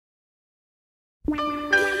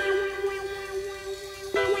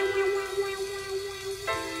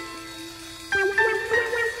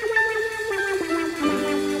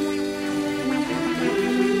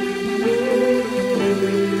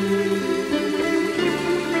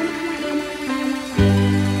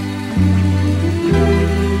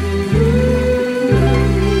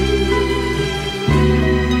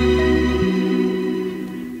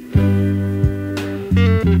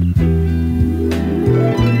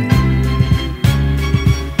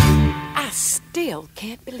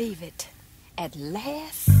Can't believe it. At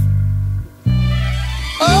last.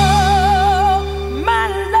 Oh, my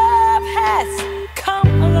love has come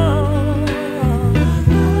along.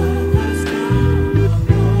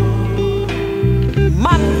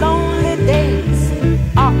 My lonely days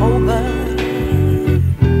are over.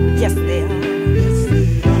 Yes, they are.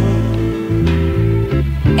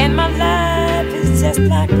 And my life is just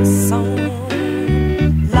like a song.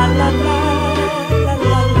 La la la.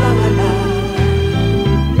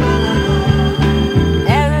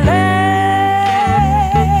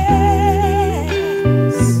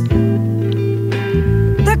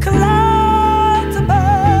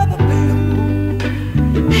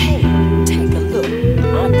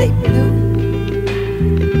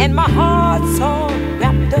 And my heart's all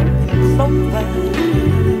wrapped up in clover.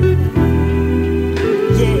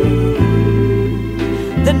 Yeah.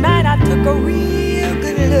 The night I took a real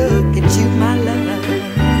good look at you, my love.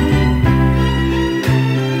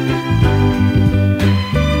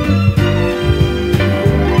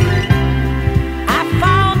 I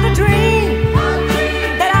found a dream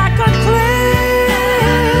that I could cling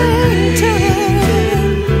to.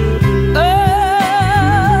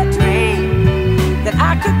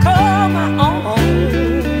 I could call my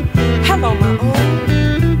own, hello my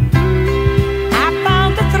own. I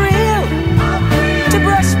found the thrill to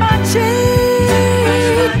brush my cheek,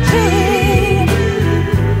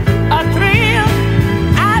 a thrill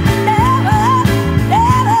I've never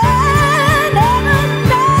known.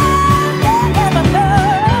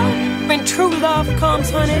 When true love comes,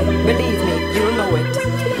 honey, believe me, you'll know it,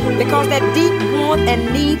 because that deep want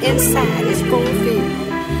and need inside is fulfilled.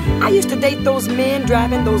 I used to date those men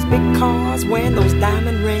driving those big cars, wearing those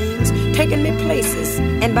diamond rings, taking me places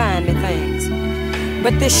and buying me things.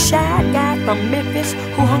 But this shy guy from Memphis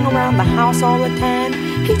who hung around the house all the time,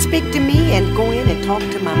 he'd speak to me and go in and talk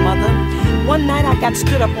to my mother. One night I got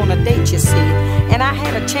stood up on a date, you see, and I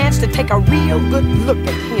had a chance to take a real good look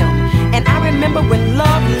at him. And I remember when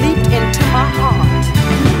love leaped into my heart.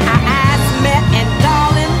 Our eyes met and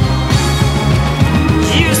darling,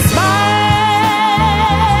 you smiled.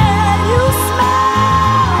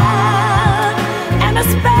 A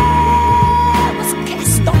spell was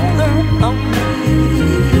cast on me,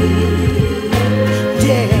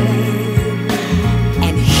 yeah.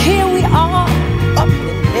 And here we are, up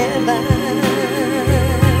in heaven.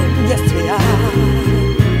 Yes, we are.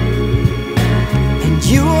 And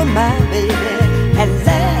you're my baby at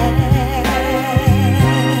last.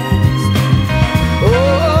 Oh.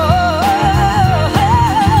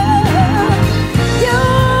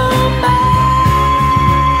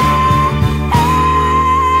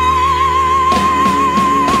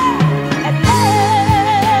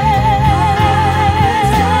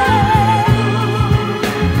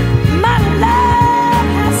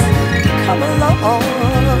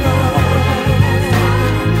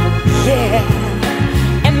 Yeah,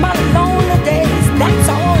 and my lonely days, that's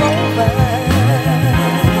all over.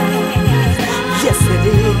 Yes, it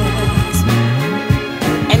is.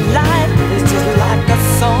 And life is just like a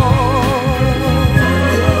song.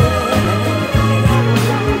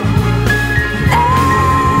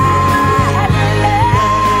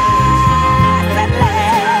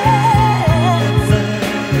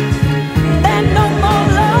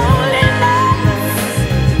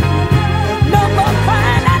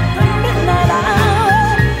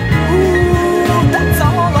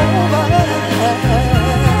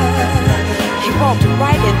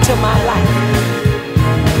 Right into my life,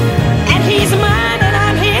 and he's mine and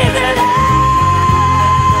I'm his at last.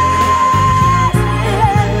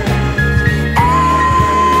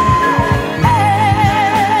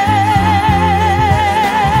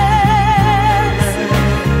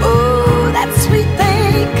 Ooh, that sweet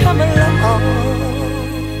thing come along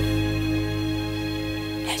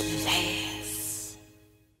at last.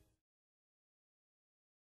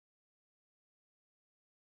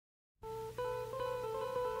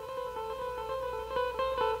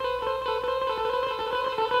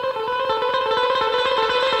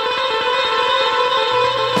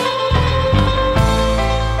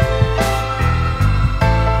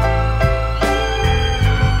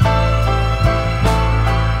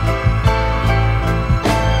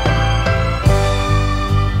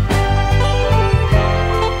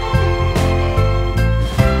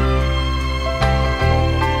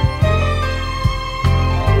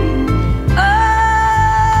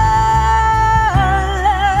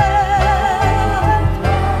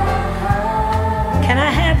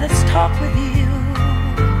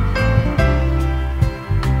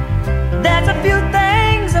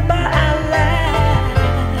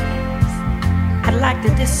 like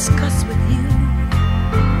to discuss with you.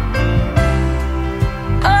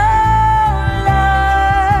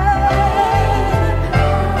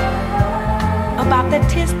 About that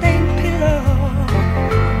tear-stained pillow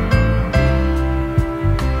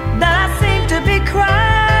that I seem to be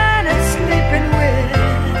crying and sleeping with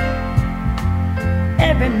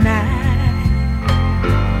every night.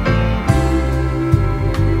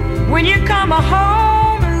 When you come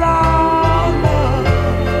home alone,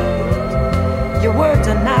 your words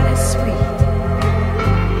are not as sweet.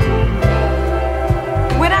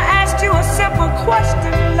 When I asked you a simple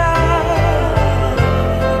question, love,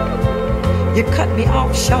 you cut me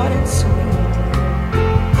off short and sweet.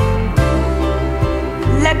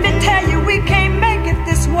 Let me tell you, we can't make it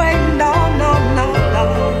this way. No, no, no, no.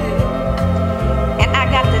 And I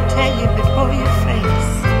got to tell you before your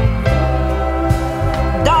face,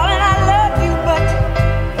 darling, I love you, but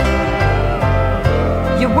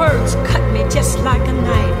your words cut me just like a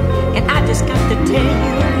knife. And I just got to tell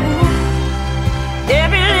you,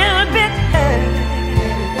 every little bit hurts.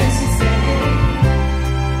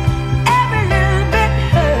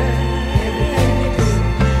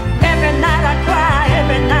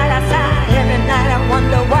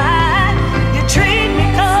 Wonder why you treat me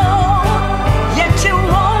cold, yet you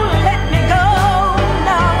won't let me go.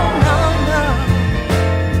 No, no, no.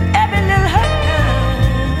 Every little hurt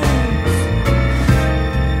counts.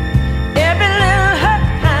 Every little hurt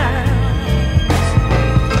counts.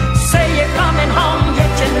 Say you're coming home,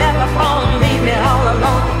 yet you never phone. Leave me all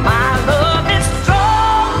alone. My love is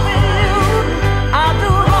strong for you. I'll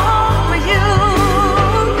do wrong for you.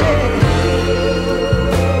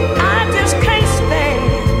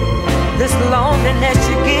 This loneliness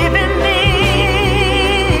you're giving me,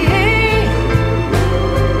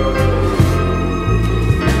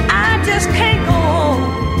 I just can't go on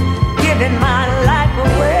giving my life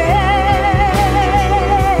away.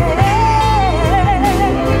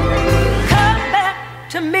 Come back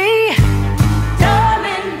to me,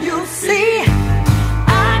 darling, you see,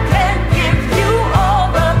 I can give you all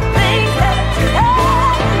the things that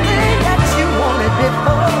you wanted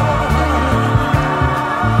before.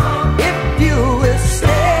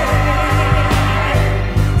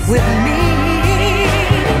 With me,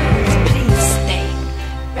 please stay.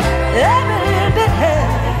 Every little bit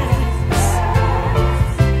hurts.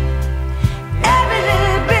 Every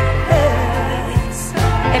little bit hurts.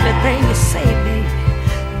 Everything you say, baby.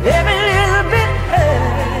 Every little bit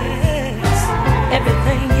hurts.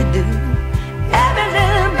 Everything you do. Every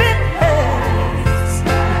little bit hurts.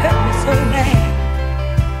 You hurt me so bad.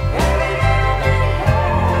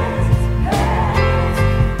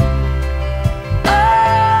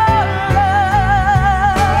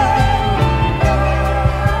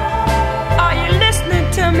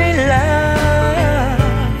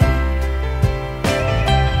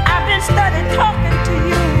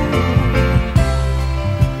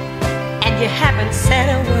 You haven't said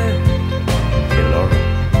a word. Hey, Laura.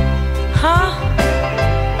 Huh?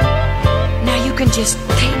 Now you can just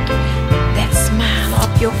take that smile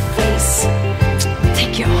off your face.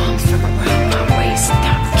 Take your arms from around my waist.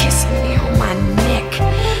 Stop kissing me on my neck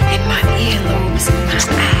and my earlobes and my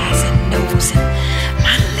eyes and nose and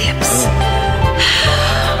my lips.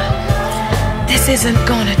 This isn't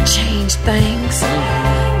gonna change things.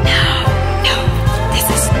 No, no, this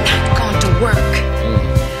is not going to work.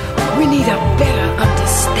 We need a better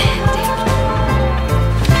understanding.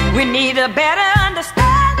 We need a better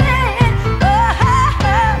understanding. Oh, oh,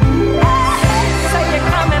 oh, oh. Say you're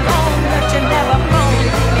coming home, but you never phone.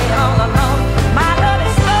 Leave me all alone. My love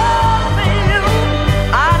is all for you.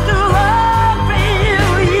 I do all for you.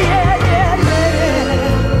 Yeah, yeah,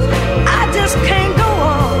 yeah. I just can't go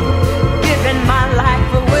on giving my life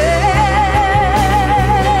away.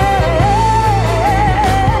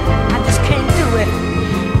 I just can't do it.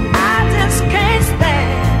 Can't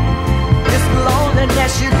stand this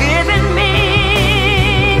loneliness you're giving me.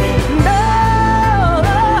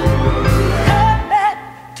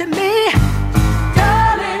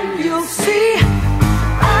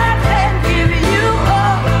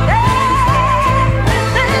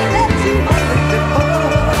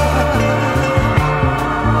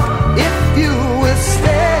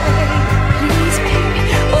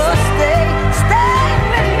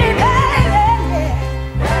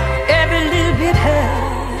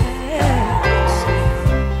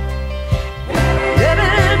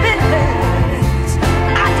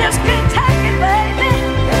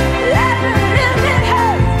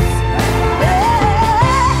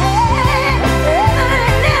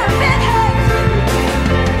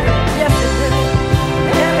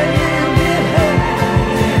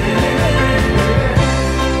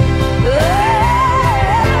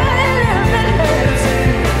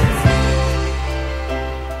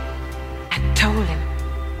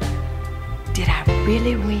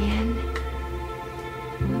 really win?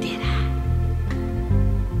 Did I?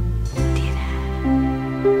 Did I?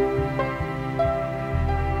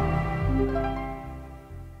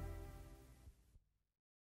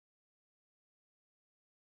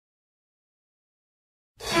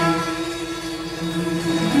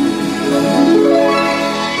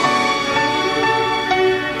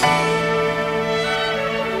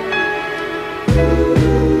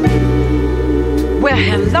 Well,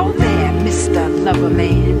 hello there, Mr. Lover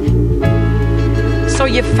Man. So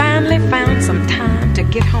you finally found some time to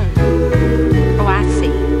get home. Oh, I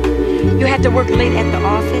see. You had to work late at the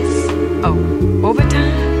office? Oh,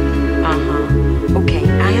 overtime? Uh-huh. Okay,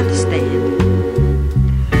 I understand.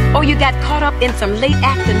 Oh, you got caught up in some late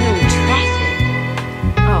afternoon traffic?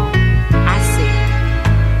 Oh, I see.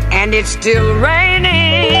 And it's still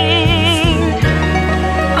raining.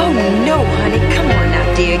 Oh, no, honey, come on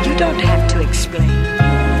now, dear. You don't have to explain.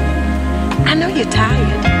 I know you're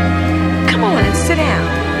tired. Come on and sit down.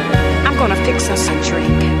 I'm gonna fix us a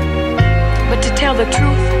drink. But to tell the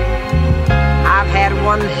truth, I've had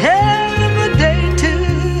one hell of a day too.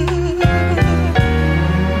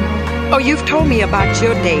 Oh, you've told me about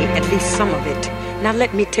your day, at least some of it. Now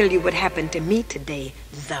let me tell you what happened to me today,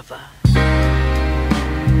 lover.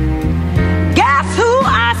 Guess who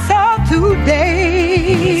I saw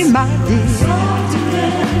today, my dear?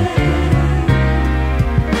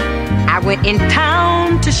 I went in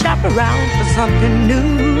town to shop around for something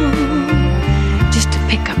new, just to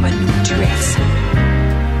pick up a new dress.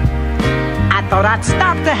 I thought I'd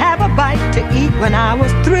stop to have a bite to eat when I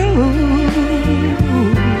was through.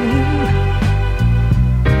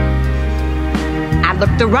 I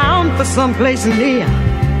looked around for someplace near,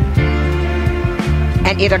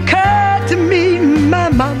 and it occurred to me, my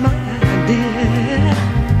dear,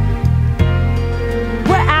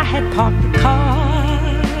 where I had parked the car.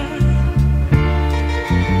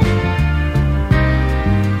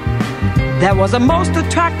 There was a most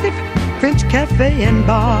attractive French cafe and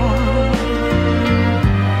bar.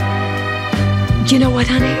 You know what,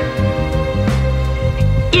 honey?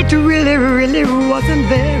 It really, really wasn't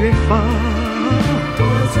very far.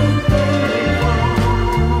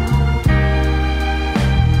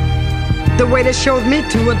 The waiter showed me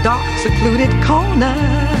to a dark, secluded corner.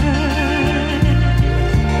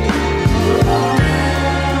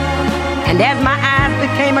 And as my eyes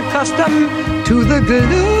became accustomed to the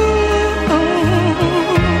gloom,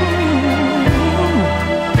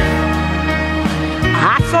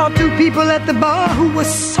 I saw two people at the bar who were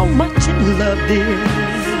so much in love, dear,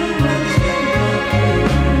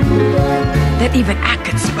 that even I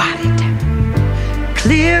could spot it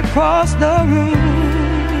clear across the room.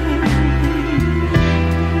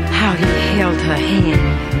 How he held her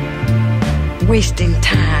hand, wasting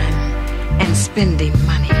time and spending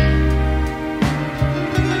money.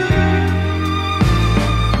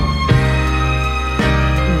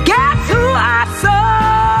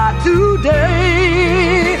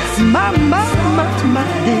 Today, my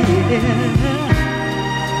dear,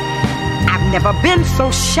 I've never been so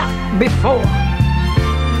shocked before.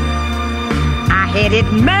 I headed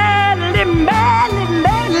madly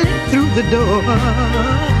through the door.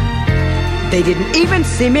 They didn't even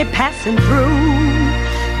see me passing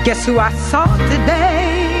through. Guess who I saw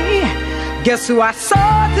today? Guess who I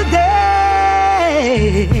saw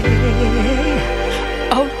today?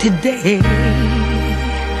 Oh, today.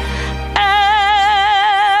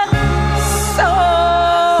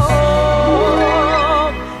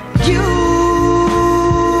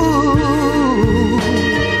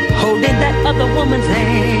 The woman's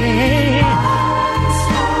hand,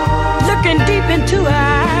 looking deep into her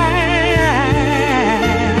eyes,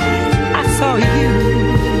 I saw you.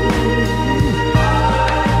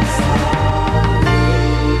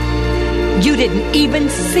 You didn't even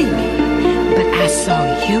see me, but I saw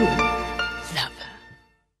you, lover.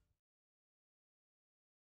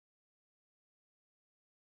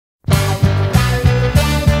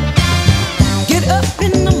 Get up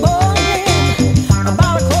in the morning,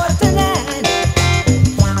 about 8:45.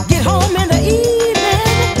 Get home in the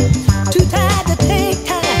evening, too tired to take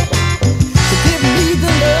time to give me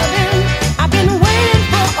the loving I've been waiting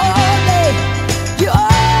for all day. You're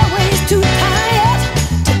always too tired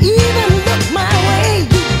to even look my way.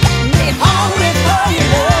 You got me hungry for your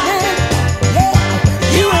loving.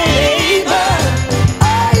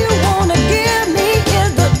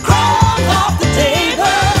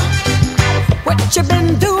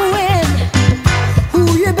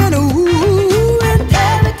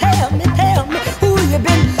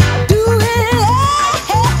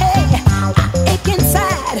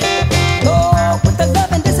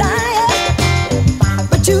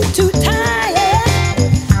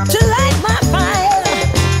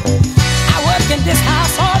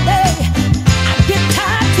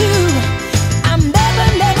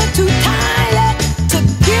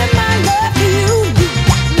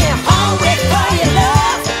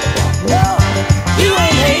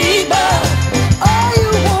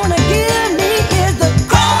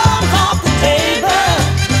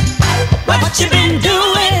 Me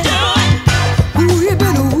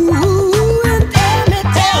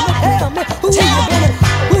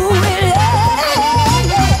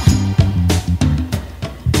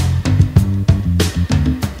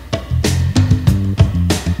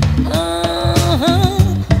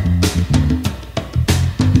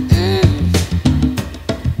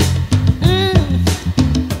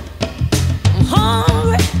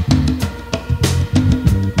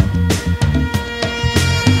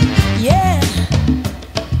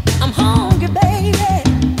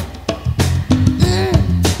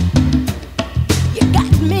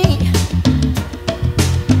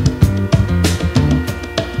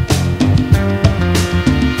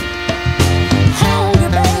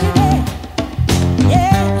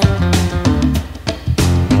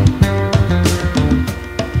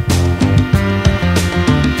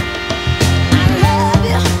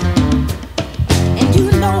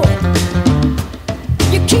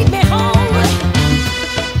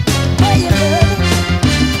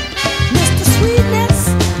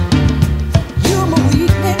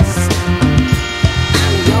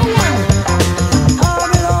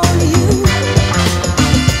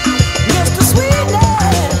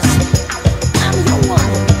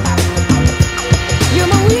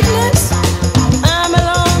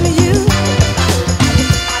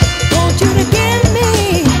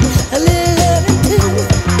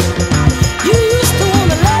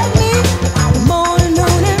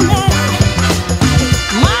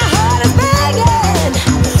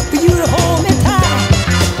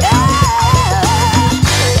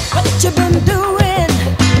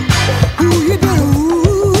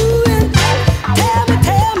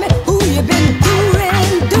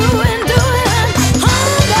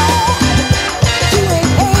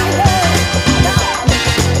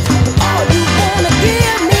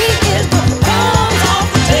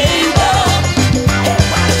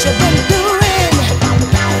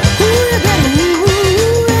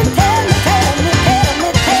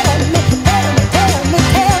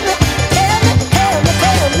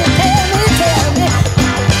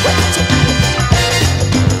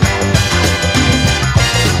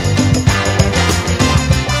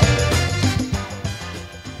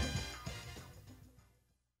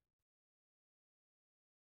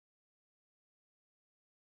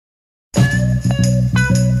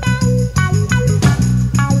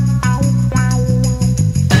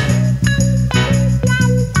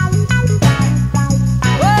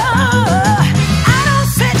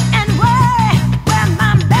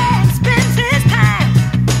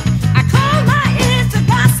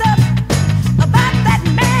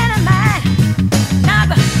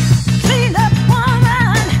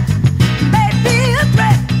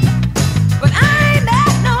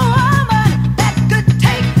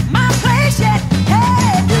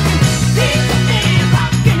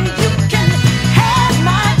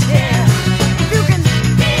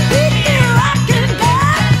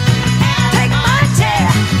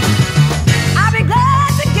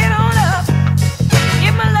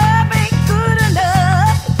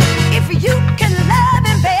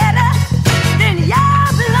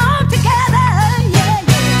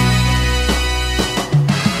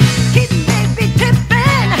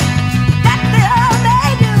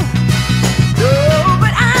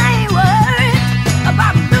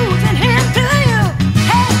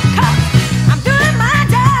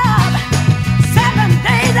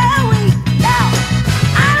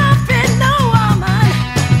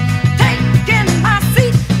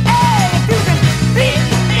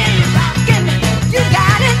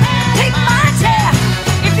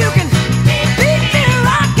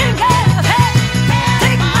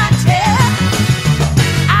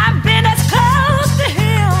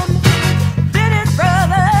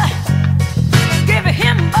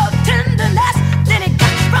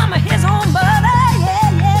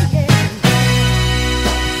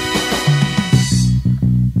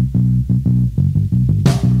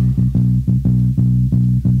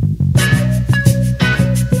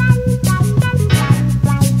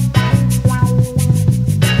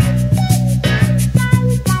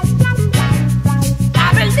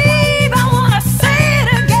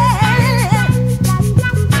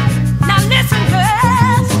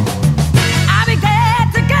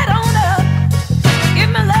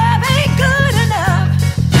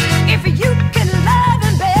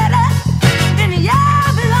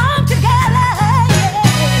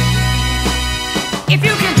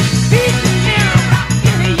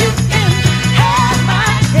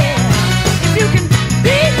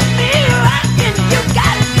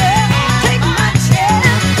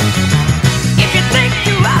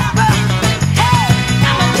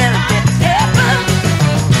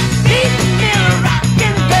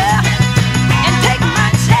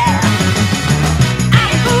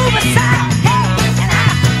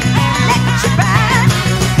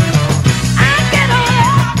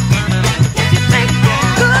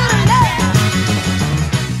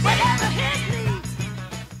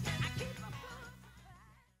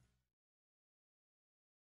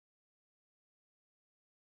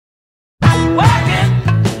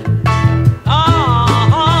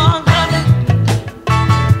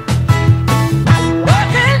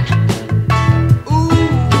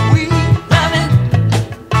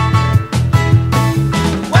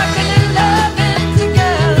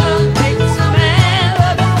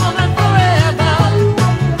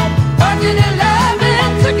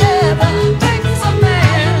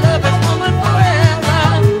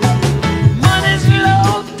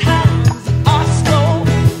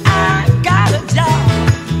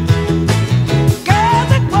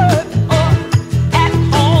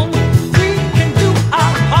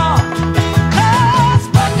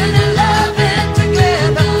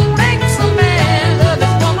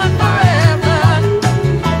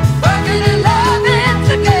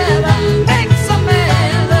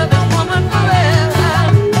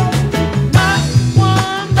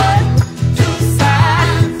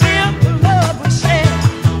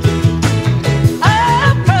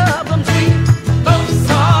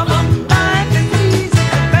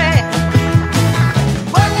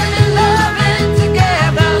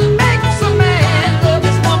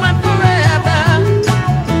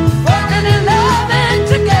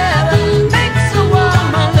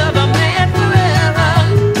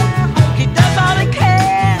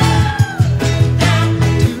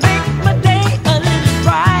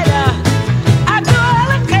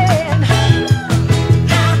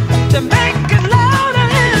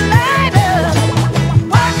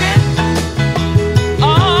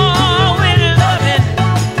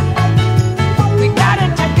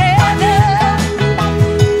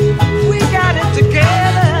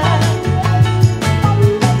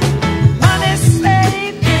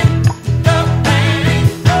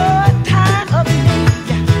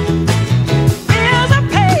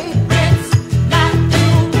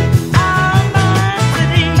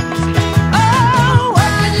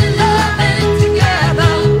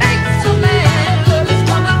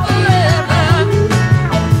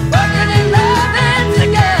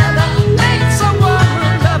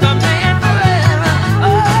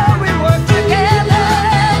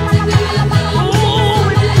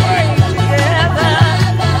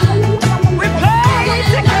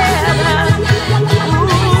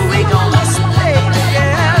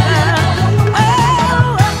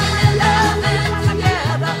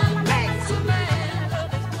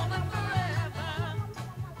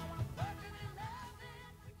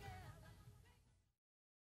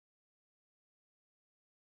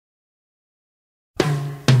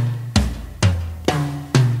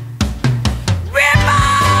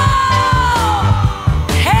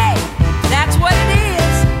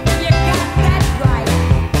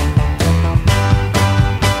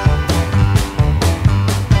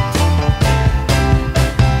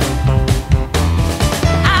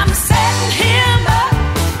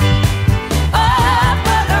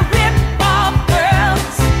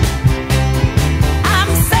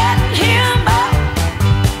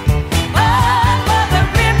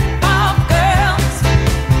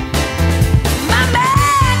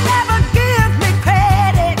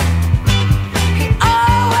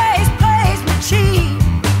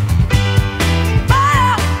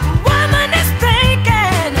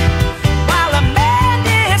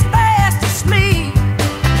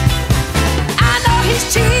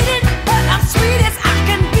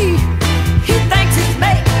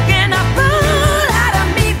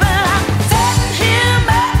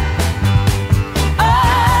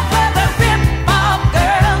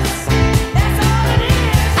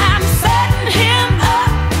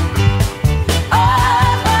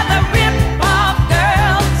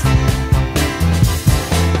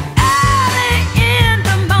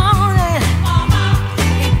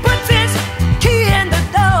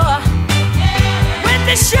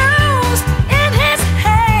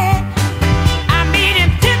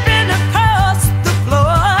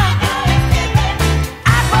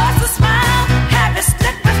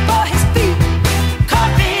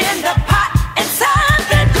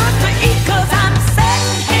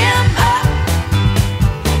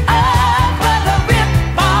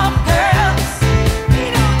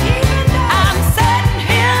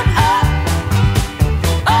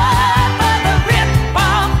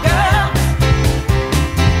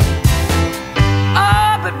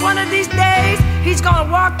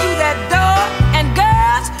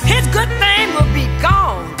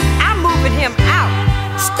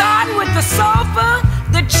the sofa,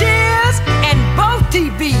 the chairs, and both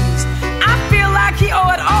TVs. I feel like he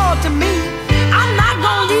owe it all to me. I'm not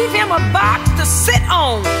gonna leave him a box to sit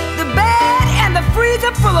on. The bed and the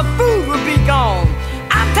freezer full of food will be gone.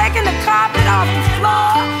 I'm taking the carpet off the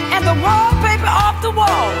floor and the wallpaper off the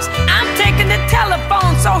walls. I'm taking the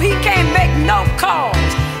telephone so he can't make no calls.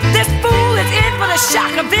 This fool is in for the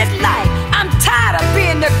shock of his life. I'm tired of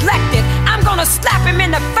being neglected. I'm gonna slap him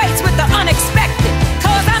in the face with the unexpected.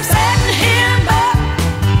 'Cause I'm setting him up.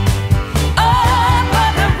 Oh, for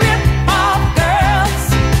the rip-off girls.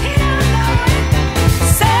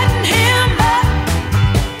 Setting him up.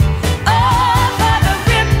 Oh, for the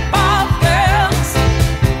rip-off girls.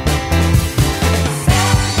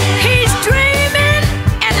 He's dreaming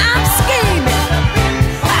and I'm scheming.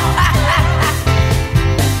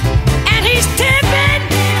 And he's tipping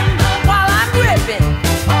while I'm ripping.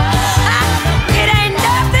 It ain't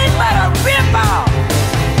nothing but a rip-off.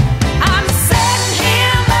 I'm setting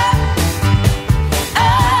him up.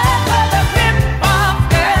 Oh, for the rip-off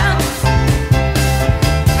girls.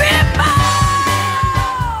 Rip-off!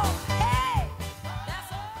 Hey,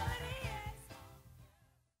 that's all it is.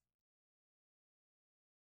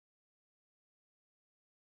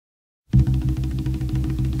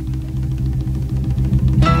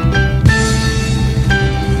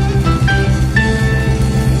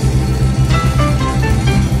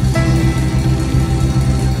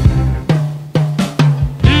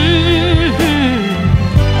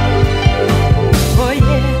 Oh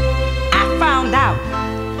yeah, I found out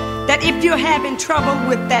that if you're having trouble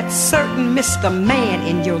with that certain Mr. Man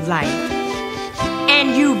in your life,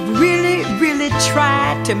 and you've really, really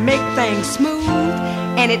tried to make things smooth,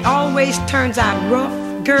 and it always turns out rough,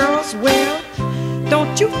 girls, well,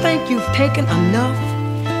 don't you think you've taken enough?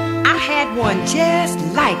 I had one just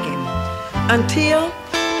like him until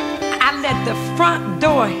I let the front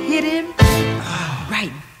door hit him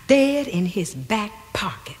right dead in his back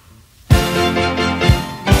pocket.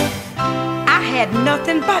 I had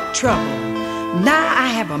nothing but trouble. Now I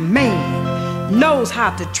have a man knows how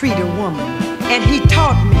to treat a woman, and he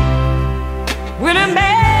taught me when a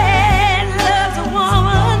man loves a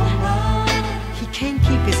woman, he can't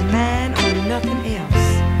keep his mind on nothing else.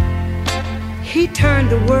 He turned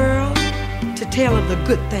the world to tell of the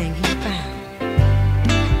good thing he found.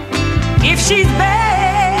 If she's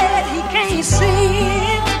bad, he can't see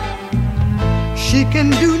it. She can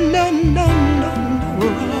do no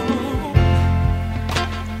wrong.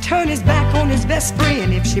 Turn his back on his best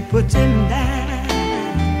friend if she puts him down.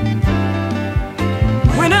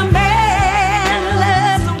 When a man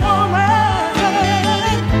loves a woman,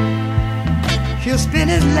 he'll spend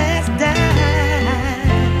his last dime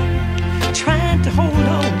trying to hold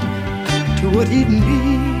on to what he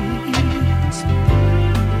needs.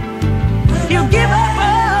 He'll give up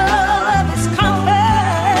all of his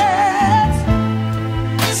comforts,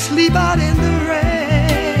 sleep out in the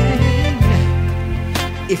rain,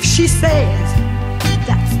 if she says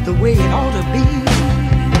that's the way it ought to be.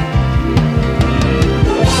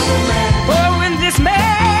 Oh, when this man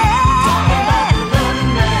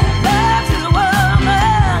loves his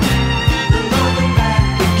woman,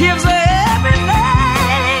 he gives her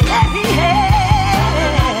everything that he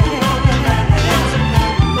has,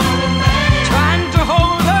 trying to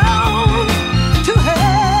hold on to her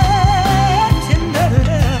tender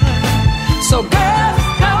love. So girls,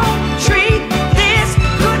 don't treat this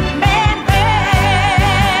good man bad.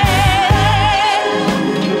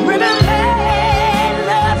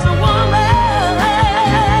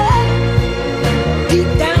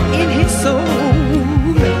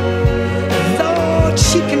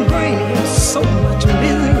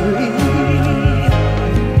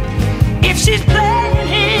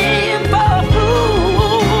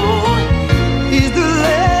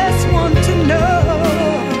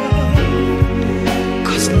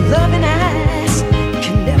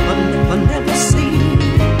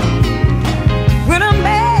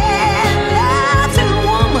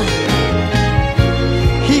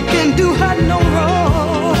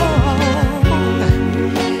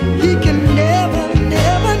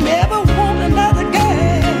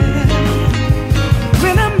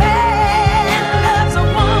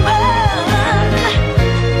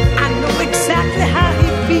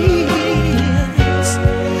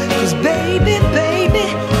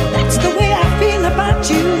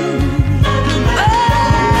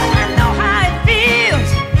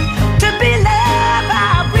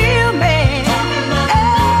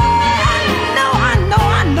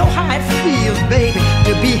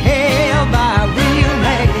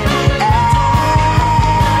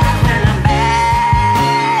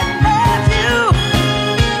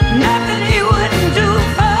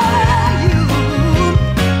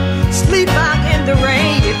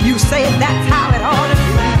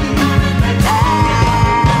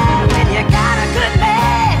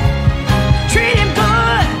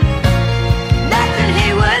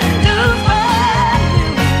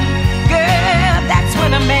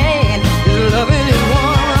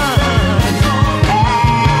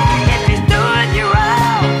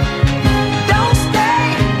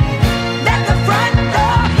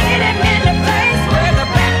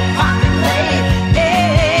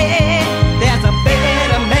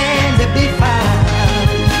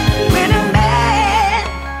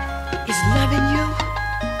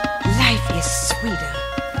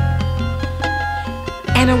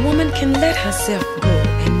 herself go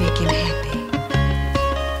and make him happy.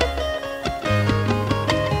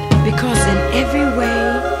 Because in every way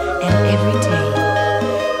and every day,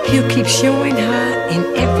 he'll keep showing her in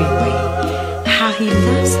every way how he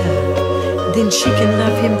loves her. Then she can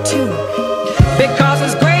love him too